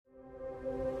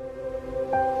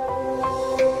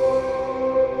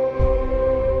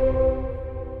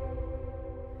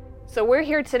So we're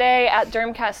here today at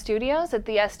Dermcast Studios at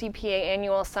the SDPA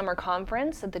Annual Summer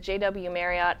Conference at the JW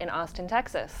Marriott in Austin,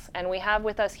 Texas. And we have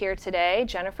with us here today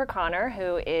Jennifer Connor,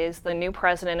 who is the new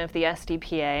president of the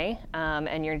SDPA,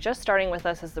 and you're just starting with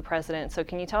us as the president. So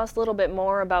can you tell us a little bit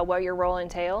more about what your role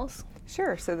entails?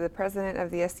 Sure. So the president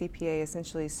of the SDPA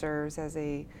essentially serves as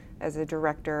a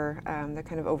director that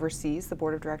kind of oversees the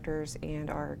board of directors and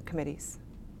our committees.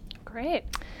 Great.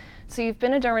 So you've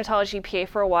been a dermatology PA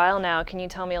for a while now. Can you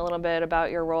tell me a little bit about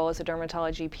your role as a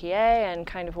dermatology PA and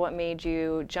kind of what made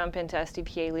you jump into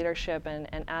SDPA leadership and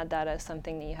add that as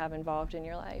something that you have involved in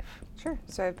your life? Sure.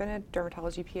 So I've been a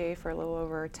dermatology PA for a little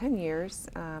over 10 years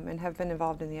and have been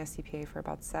involved in the SDPA for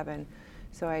about 7.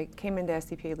 So I came into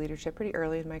SDPA leadership pretty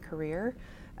early in my career,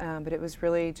 but it was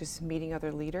really just meeting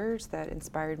other leaders that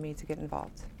inspired me to get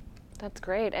involved. That's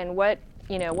great. And what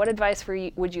advice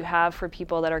would you have for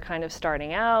people that are kind of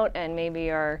starting out and maybe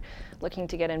are looking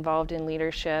to get involved in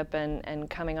leadership and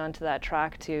coming onto that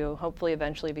track to hopefully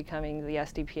eventually becoming the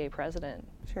SDPA president?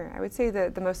 Sure. I would say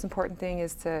that the most important thing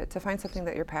is to find something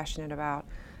that you're passionate about.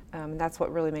 And that's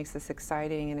what really makes this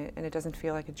exciting, and it doesn't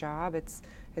feel like a job.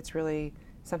 It's really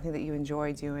something that you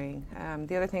enjoy doing.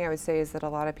 The other thing I would say is that a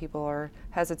lot of people are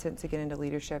hesitant to get into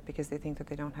leadership because they think that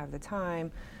they don't have the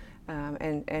time.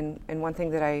 And one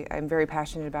thing that I'm very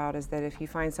passionate about is that if you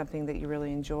find something that you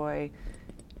really enjoy,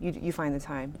 you find the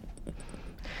time.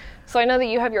 So I know that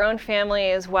you have your own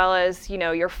family as well as,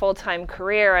 your full-time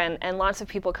career, and lots of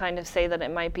people kind of say that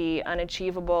it might be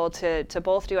unachievable to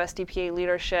both do SDPA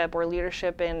leadership or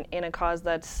leadership in a cause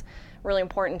that's really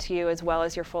important to you as well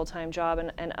as your full-time job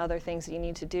and other things that you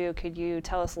need to do. Could you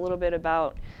tell us a little bit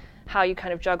about how you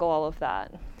kind of juggle all of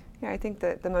that? Yeah, I think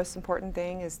that the most important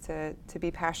thing is to be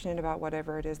passionate about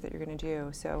whatever it is that you're going to do.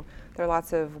 So there are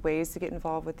lots of ways to get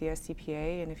involved with the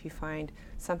SDPA, and if you find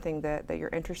something that you're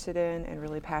interested in and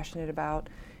really passionate about,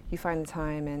 you find the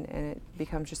time and it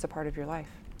becomes just a part of your life.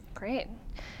 Great.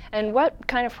 And what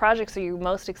kind of projects are you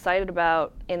most excited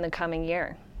about in the coming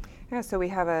year? Yeah, so we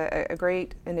have a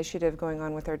great initiative going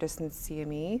on with our distance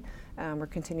CME. We're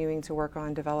continuing to work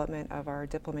on development of our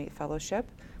Diplomate Fellowship,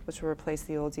 which will replace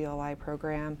the old DLI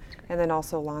program, and then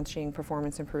also launching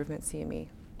Performance Improvement CME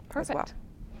as well.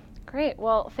 Great.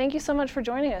 Well, thank you so much for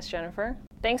joining us, Jennifer.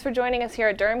 Thanks for joining us here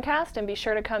at Dermcast, and be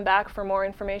sure to come back for more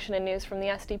information and news from the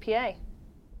SDPA.